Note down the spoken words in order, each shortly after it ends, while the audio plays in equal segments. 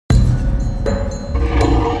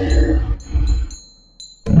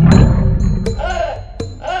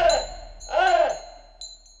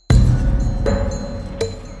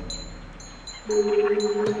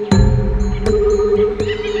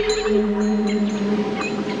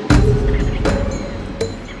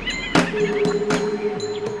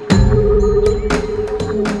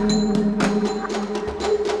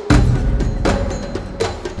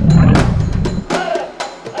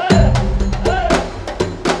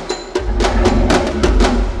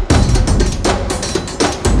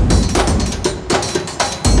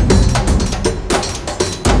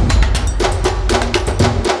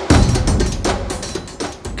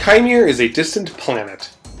Kaimere is a distant planet.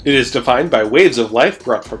 It is defined by waves of life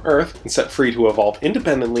brought from Earth and set free to evolve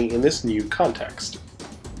independently in this new context.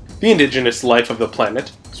 The indigenous life of the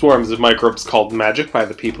planet, swarms of microbes called magic by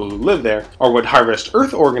the people who live there, are what harvest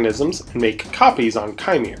Earth organisms and make copies on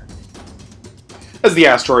Kaimere. As the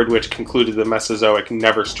asteroid which concluded the Mesozoic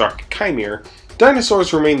never struck Kaimere,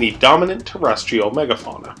 dinosaurs remain the dominant terrestrial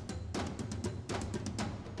megafauna.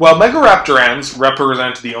 While megaraptorans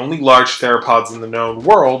represent the only large theropods in the known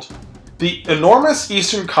world, the enormous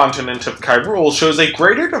eastern continent of Kairul shows a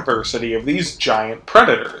greater diversity of these giant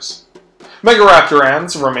predators.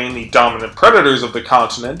 Megaraptorans remain the dominant predators of the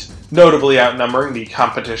continent, notably outnumbering the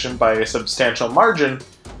competition by a substantial margin,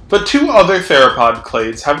 but two other theropod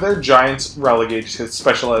clades have their giants relegated to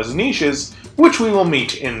specialized niches, which we will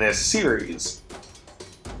meet in this series.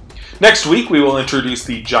 Next week we will introduce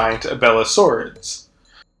the giant abelisaurids.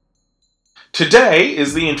 Today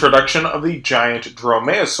is the introduction of the giant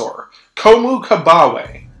dromaeosaur, Komu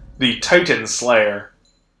Bawe, the Titan Slayer.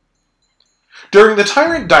 During the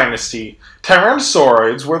Tyrant Dynasty,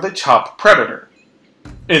 Tyrannosaurs were the top predator.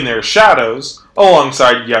 In their shadows,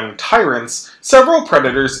 alongside young tyrants, several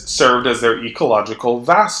predators served as their ecological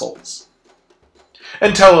vassals.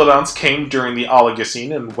 Entelodonts came during the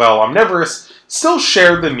Oligocene and, while omnivorous, still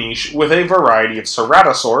shared the niche with a variety of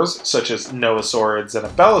ceratosaurs, such as novosaurids and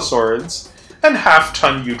abelisaurids, and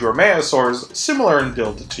half-ton dromaeosaurs similar in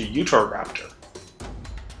build to Utahraptor.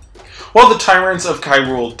 While the tyrants of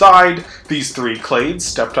Kairul died, these three clades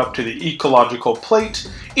stepped up to the ecological plate,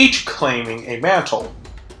 each claiming a mantle.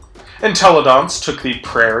 Entelodonts took the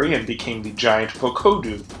prairie and became the giant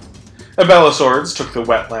bokodu. Abelisaurids took the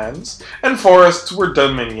wetlands, and forests were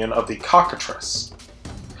dominion of the cockatrice.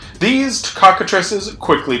 These cockatrices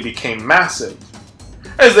quickly became massive.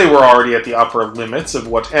 As they were already at the upper limits of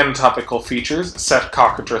what anatomical features set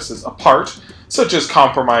cockatrices apart, such as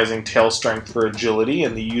compromising tail strength for agility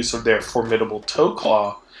and the use of their formidable toe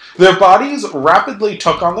claw, their bodies rapidly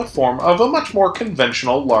took on the form of a much more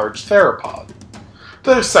conventional large theropod.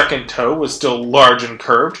 Their second toe was still large and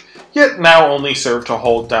curved, yet now only served to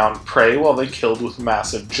hold down prey while they killed with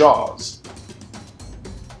massive jaws.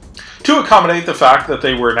 To accommodate the fact that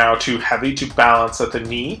they were now too heavy to balance at the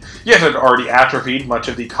knee, yet had already atrophied much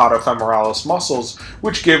of the cauda muscles,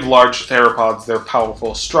 which give large theropods their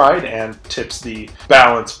powerful stride and tips the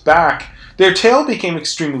balance back, their tail became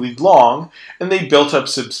extremely long, and they built up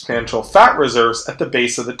substantial fat reserves at the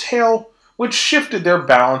base of the tail, which shifted their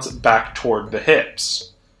balance back toward the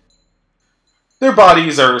hips. Their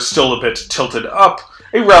bodies are still a bit tilted up,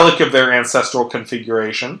 a relic of their ancestral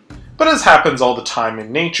configuration, but as happens all the time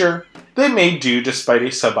in nature, they made do despite a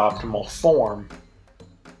suboptimal form.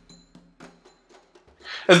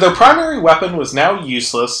 As their primary weapon was now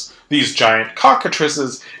useless, these giant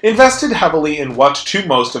cockatrices invested heavily in what, to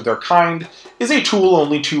most of their kind, is a tool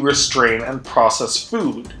only to restrain and process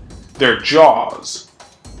food: their jaws.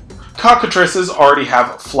 Cockatrices already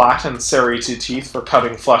have flat and serrated teeth for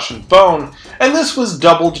cutting flesh and bone, and this was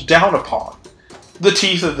doubled down upon. The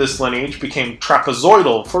teeth of this lineage became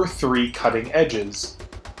trapezoidal for three cutting edges.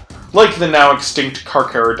 Like the now extinct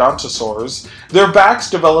Carcharodontosaurs, their backs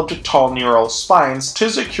developed tall neural spines to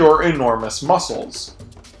secure enormous muscles.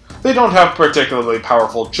 They don't have particularly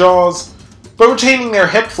powerful jaws, but retaining their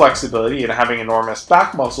hip flexibility and having enormous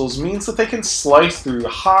back muscles means that they can slice through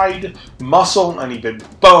hide, muscle, and even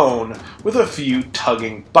bone with a few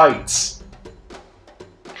tugging bites.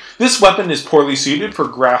 This weapon is poorly suited for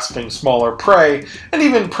grasping smaller prey, and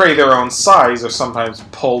even prey their own size are sometimes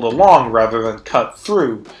pulled along rather than cut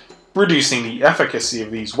through, reducing the efficacy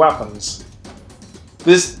of these weapons.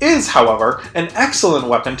 This is, however, an excellent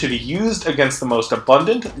weapon to be used against the most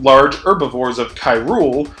abundant, large herbivores of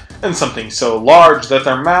Kairul, and something so large that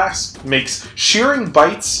their mass makes shearing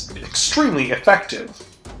bites extremely effective: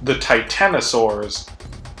 the Tyrannosaurs.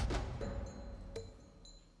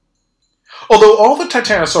 Although all the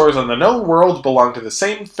Tyrannosaurs in the known world belong to the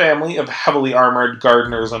same family of heavily armored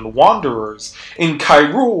gardeners and wanderers, in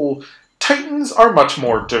Kairul, Titans are much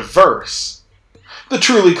more diverse. The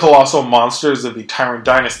truly colossal monsters of the Tyrant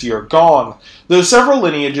Dynasty are gone, though several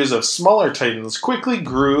lineages of smaller titans quickly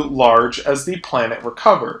grew large as the planet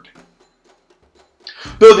recovered.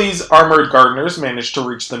 Though these armored gardeners managed to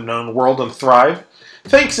reach the known world and thrive,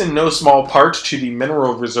 thanks in no small part to the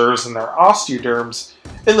mineral reserves in their osteoderms,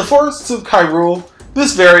 in the forests of Kairul,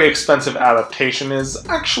 this very expensive adaptation is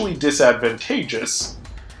actually disadvantageous.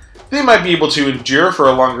 They might be able to endure for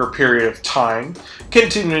a longer period of time,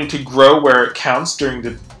 continuing to grow where it counts during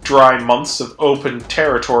the dry months of open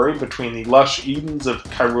territory between the lush Edens of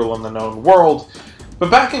Kairul and the known world, but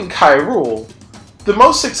back in Kairul, The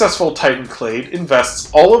most successful Titan clade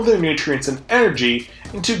invests all of their nutrients and energy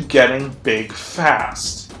into getting big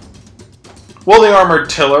fast. While the armored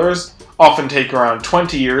tillers often take around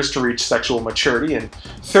 20 years to reach sexual maturity and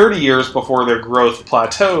 30 years before their growth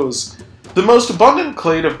plateaus, the most abundant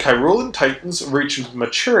clade of Kairulan Titans reaches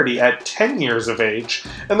maturity at 10 years of age,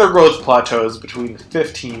 and their growth plateaus between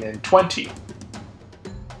 15 and 20.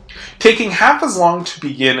 Taking half as long to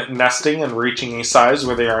begin nesting and reaching a size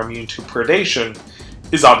where they are immune to predation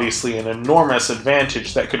is obviously an enormous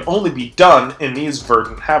advantage that could only be done in these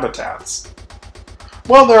verdant habitats.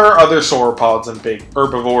 While there are other sauropods and big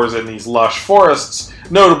herbivores in these lush forests,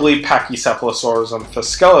 notably pachycephalosaurs and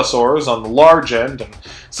phascalosaurs on the large end, and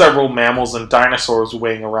several mammals and dinosaurs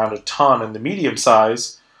weighing around a ton in the medium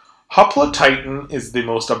size, Hoplotitan is the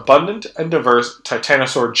most abundant and diverse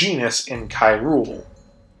titanosaur genus in Kairul.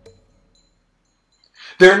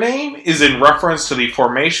 Their name is in reference to the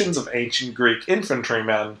formations of ancient Greek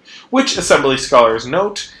infantrymen, which assembly scholars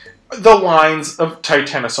note the lines of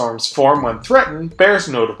Titanosaurs form when threatened bears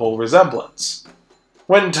notable resemblance.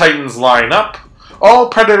 When titans line up, all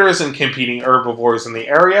predators and competing herbivores in the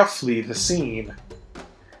area flee the scene.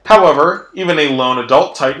 However, even a lone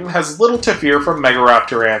adult titan has little to fear from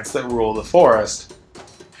megaraptorans that rule the forest.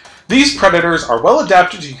 These predators are well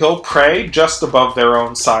adapted to kill prey just above their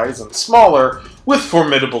own size and smaller, with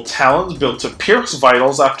formidable talons built to pierce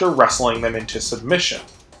vitals after wrestling them into submission.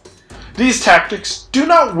 These tactics do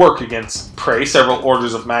not work against prey several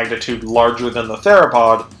orders of magnitude larger than the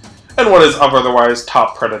theropod, and what is otherwise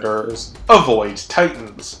top predators avoid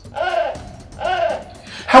titans.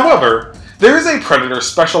 However, there is a predator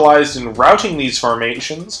specialized in routing these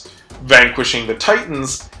formations, vanquishing the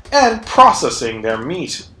titans, and processing their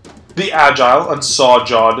meat: the agile and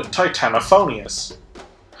saw-jawed Titanophonius.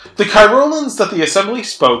 The Kairulans that the assembly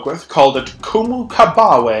spoke with called it Komu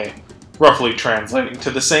Bawe, roughly translating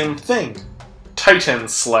to the same thing: Titan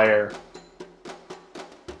Slayer.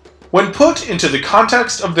 When put into the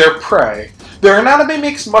context of their prey, their anatomy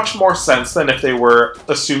makes much more sense than if they were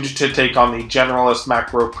assumed to take on the generalist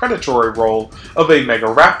macro-predatory role of a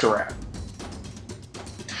megaraptoran.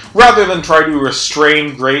 Rather than try to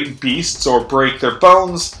restrain great beasts or break their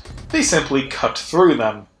bones, they simply cut through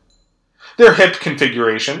them. Their hip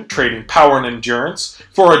configuration, trading power and endurance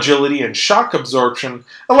for agility and shock absorption,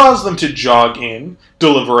 allows them to jog in,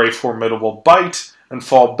 deliver a formidable bite, and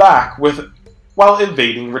fall back while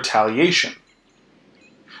evading retaliation.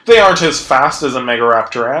 They aren't as fast as a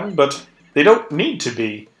megaraptoran, but they don't need to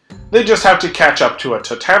be. They just have to catch up to a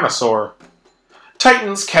titanosaur.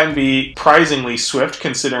 Titans can be surprisingly swift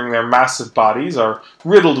considering their massive bodies are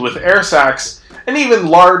riddled with air sacs, and even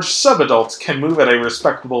large subadults can move at a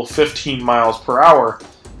respectable 15 miles per hour.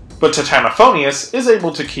 But Titanophonius is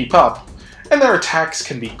able to keep up, and their attacks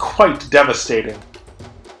can be quite devastating.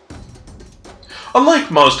 Unlike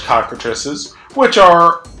most cockatrices, which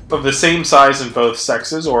are of the same size in both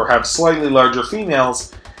sexes or have slightly larger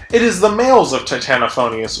females, it is the males of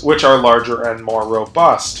Titanophonius which are larger and more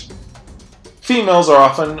robust. Females are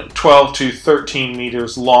often 12 to 13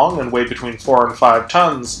 meters long and weigh between 4 and 5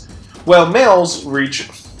 tons, while males reach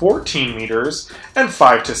 14 meters and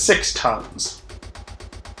 5 to 6 tons.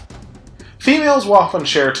 Females will often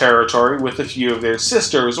share territory with a few of their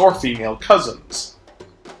sisters or female cousins.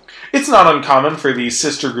 It's not uncommon for these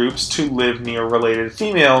sister groups to live near related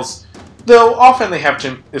females, though often they have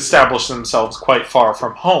to establish themselves quite far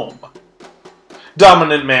from home.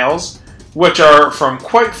 Dominant males, which are from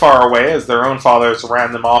quite far away as their own fathers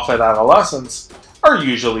ran them off at adolescence, are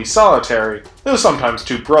usually solitary, though sometimes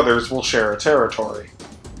two brothers will share a territory.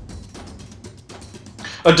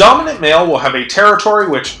 A dominant male will have a territory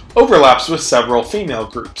which overlaps with several female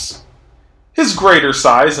groups. His greater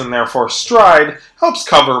size and therefore stride helps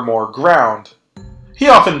cover more ground. He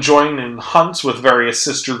often joins in hunts with various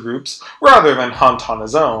sister groups rather than hunt on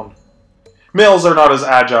his own. Males are not as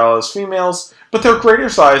agile as females, but their greater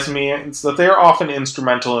size means that they are often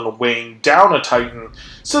instrumental in weighing down a titan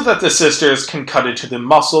so that the sisters can cut into the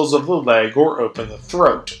muscles of the leg or open the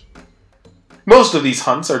throat. Most of these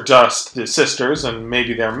hunts are just the sisters and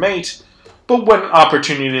maybe their mate, but when an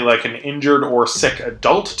opportunity like an injured or sick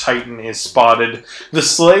adult titan is spotted, the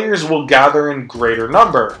slayers will gather in greater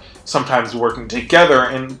number, sometimes working together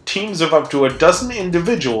in teams of up to a dozen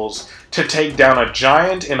individuals to take down a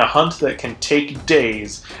giant in a hunt that can take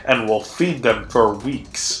days and will feed them for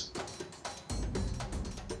weeks.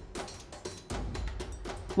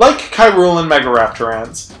 Like Kairulan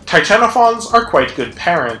megaraptorans, Titanophons are quite good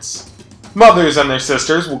parents. Mothers and their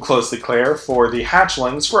sisters will closely care for the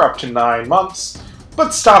hatchlings for up to 9 months,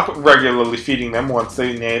 but stop regularly feeding them once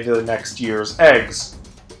they lay the next year's eggs.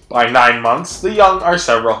 By 9 months, the young are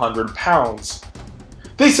several hundred pounds.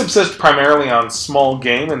 They subsist primarily on small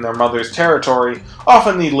game in their mother's territory,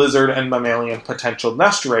 often the lizard and mammalian potential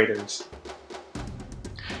nest raiders.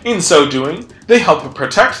 In so doing, they help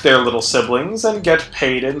protect their little siblings and get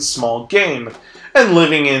paid in small game, and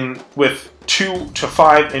living in with 2 to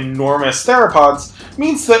 5 enormous theropods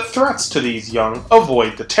means that threats to these young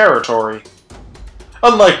avoid the territory.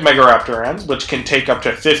 Unlike megaraptorans, which can take up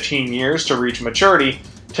to 15 years to reach maturity,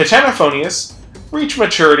 Titanophonius reach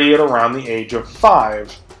maturity at around the age of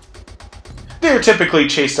 5. They are typically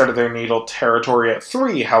chased out of their natal territory at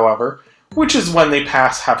 3, however, which is when they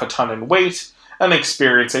pass half a ton in weight and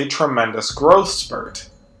experience a tremendous growth spurt.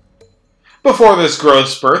 Before this growth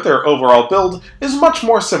spurt, their overall build is much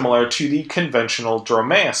more similar to the conventional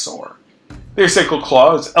dromaeosaur. Their sickle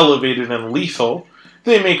claw is elevated and lethal,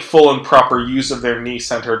 they make full and proper use of their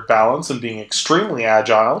knee-centered balance and being extremely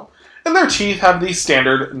agile, and their teeth have the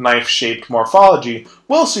standard knife-shaped morphology,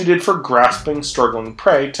 well suited for grasping struggling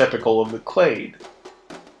prey typical of the clade.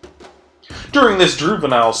 During this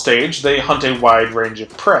juvenile stage, they hunt a wide range of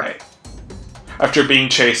prey. After being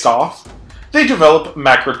chased off, they develop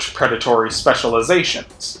macropredatory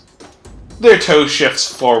specializations. Their toe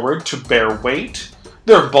shifts forward to bear weight,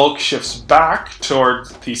 their bulk shifts back toward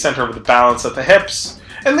the center of the balance at the hips,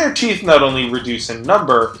 and their teeth not only reduce in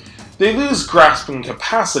number, they lose grasping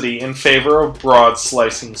capacity in favor of broad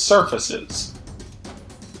slicing surfaces.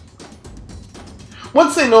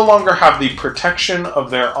 Once they no longer have the protection of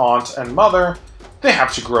their aunt and mother, they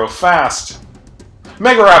have to grow fast.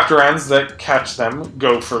 Megaraptorans that catch them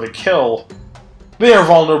go for the kill. They are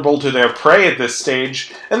vulnerable to their prey at this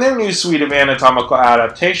stage, and their new suite of anatomical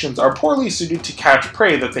adaptations are poorly suited to catch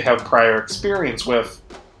prey that they have prior experience with.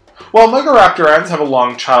 While megaraptorans have a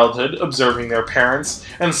long childhood observing their parents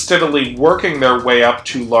and steadily working their way up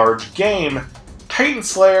to large game, Titan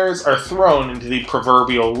slayers are thrown into the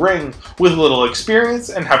proverbial ring with little experience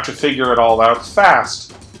and have to figure it all out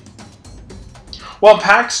fast. While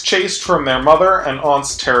packs chased from their mother and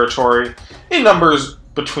aunt's territory in numbers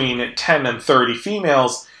between 10 and 30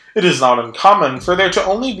 females, it is not uncommon for there to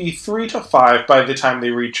only be 3 to 5 by the time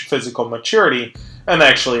they reach physical maturity and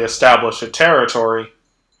actually establish a territory.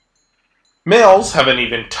 Males have an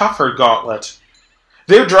even tougher gauntlet.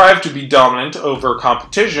 Their drive to be dominant over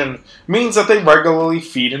competition means that they regularly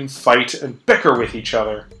feed and fight and bicker with each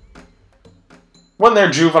other. When their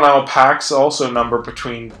juvenile packs also number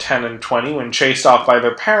between 10 and 20 when chased off by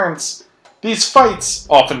their parents, these fights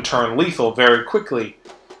often turn lethal very quickly.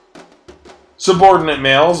 Subordinate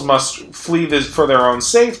males must flee for their own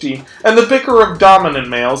safety, and the bicker of dominant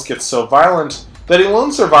males gets so violent that a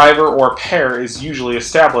lone survivor or pair is usually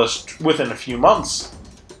established within a few months.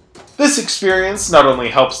 This experience not only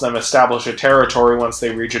helps them establish a territory once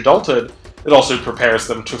they reach adulthood, it also prepares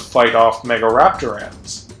them to fight off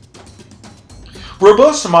megaraptorans.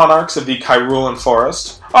 Robust monarchs of the Kairulan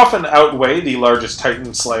forest often outweigh the largest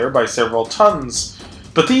Titan slayer by several tons,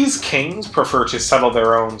 but these kings prefer to settle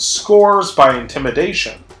their own scores by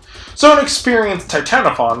intimidation, so an experienced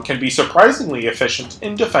Titanophon can be surprisingly efficient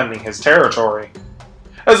in defending his territory.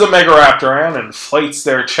 As a megaraptoran inflates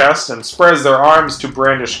their chest and spreads their arms to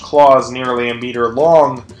brandish claws nearly a meter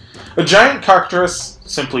long, a giant cockatrice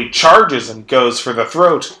simply charges and goes for the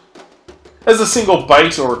throat. As a single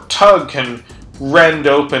bite or tug can rend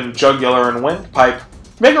open jugular and windpipe,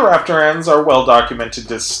 megaraptorans are well documented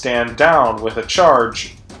to stand down with a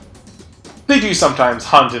charge. They do sometimes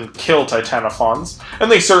hunt and kill Titanophons,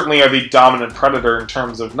 and they certainly are the dominant predator in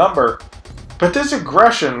terms of number, but this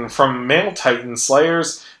aggression from male Titan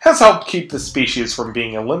slayers has helped keep the species from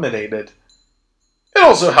being eliminated. It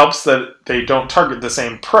also helps that they don't target the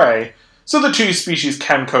same prey, so the two species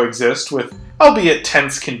can coexist with albeit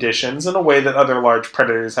tense conditions in a way that other large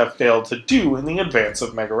predators have failed to do in the advance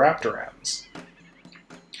of megaraptorans.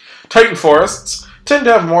 Titan forests tend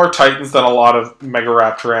to have more titans than a lot of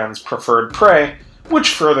megaraptorans' preferred prey, which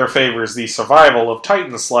further favors the survival of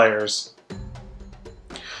titan slayers.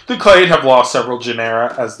 The clade have lost several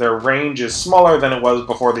genera as their range is smaller than it was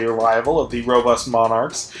before the arrival of the robust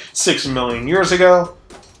monarchs 6 million years ago,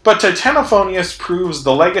 but Titanophonius proves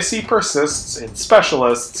the legacy persists in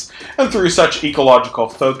specialists, and through such ecological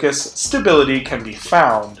focus, stability can be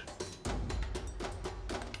found.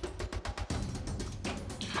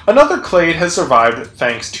 Another clade has survived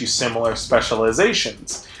thanks to similar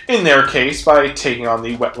specializations, in their case by taking on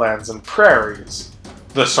the wetlands and prairies,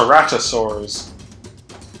 the ceratosaurs.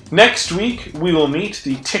 Next week, we will meet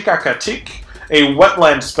the Tikakatik, a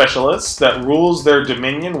wetland specialist that rules their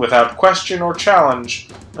dominion without question or challenge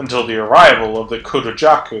until the arrival of the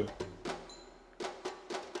Kodojaku.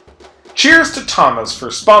 Cheers to Thomas for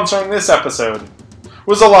sponsoring this episode. It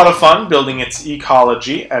was a lot of fun building its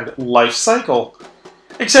ecology and life cycle.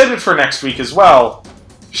 Excited for next week as well.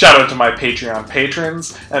 Shout out to my Patreon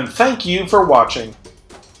patrons, and thank you for watching.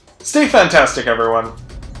 Stay fantastic, everyone.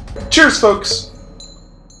 Cheers, folks!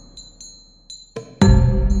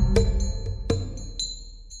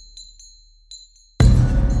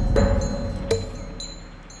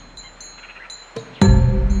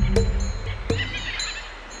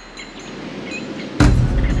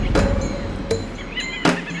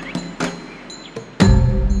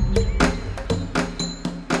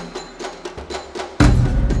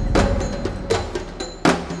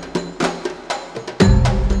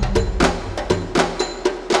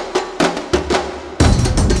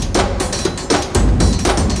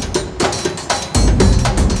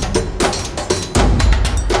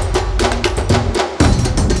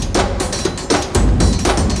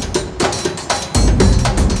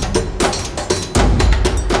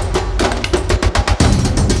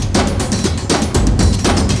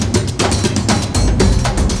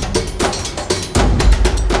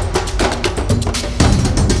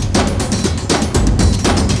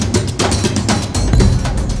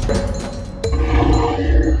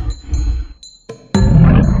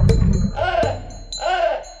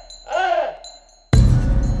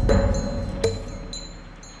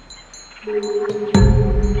 Thank you.